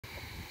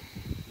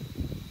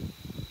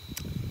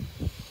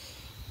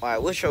I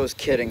wish I was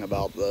kidding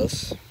about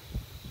this,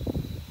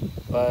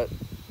 but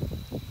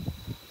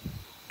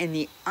in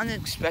the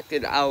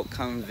unexpected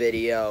outcome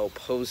video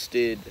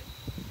posted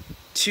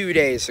 2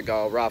 days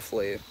ago,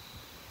 roughly,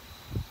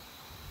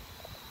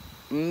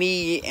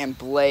 me and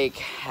Blake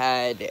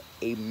had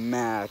a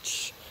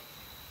match,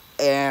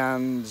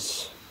 and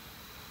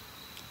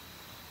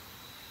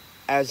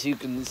as you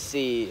can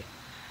see,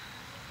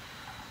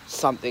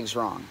 something's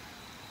wrong.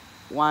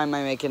 Why am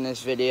I making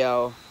this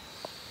video?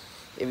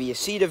 If you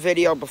see the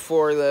video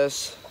before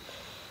this,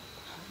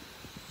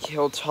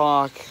 he'll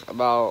talk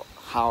about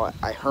how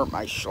I hurt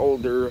my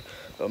shoulder,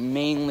 but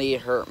mainly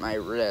hurt my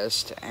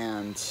wrist,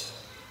 and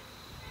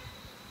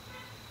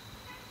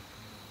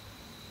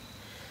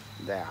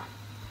yeah,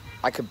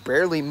 I could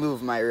barely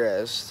move my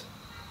wrist.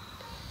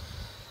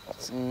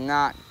 It's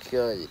not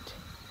good.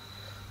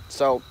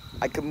 So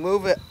I can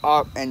move it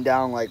up and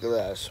down like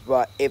this,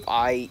 but if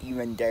I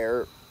even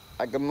dare,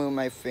 I can move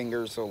my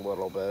fingers a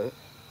little bit.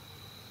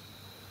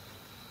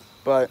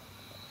 But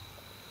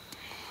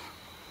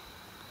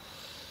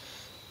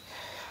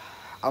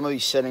I'm gonna be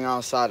sitting on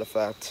a side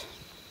effect.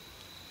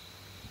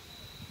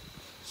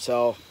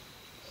 So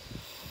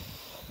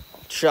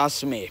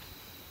trust me,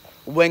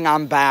 when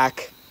I'm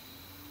back,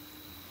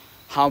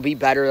 I'll be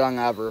better than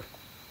ever.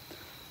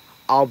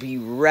 I'll be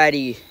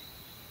ready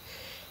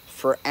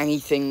for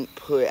anything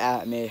put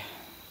at me.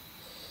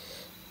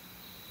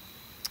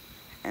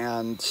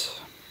 And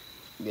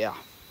yeah.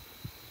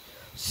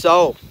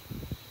 So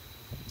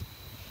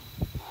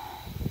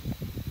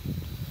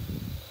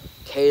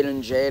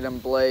Caden, Jade,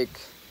 and Blake,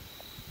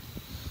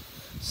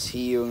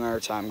 see you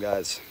another time,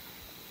 guys.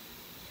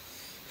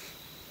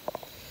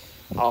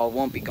 I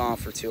won't be gone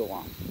for too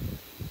long.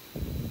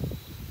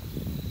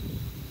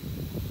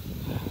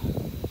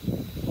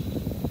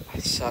 I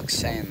suck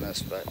saying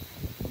this, but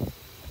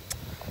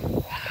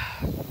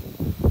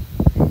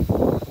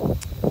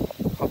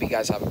hope you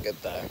guys have a good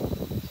day.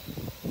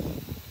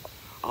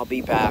 I'll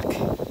be back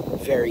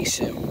very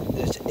soon.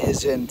 This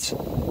isn't...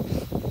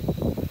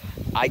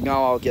 I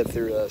know I'll get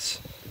through this.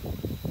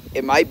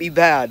 It might be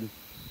bad,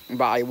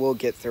 but I will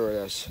get through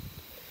this.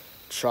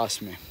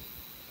 Trust me.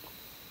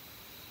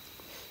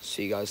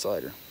 See you guys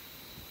later.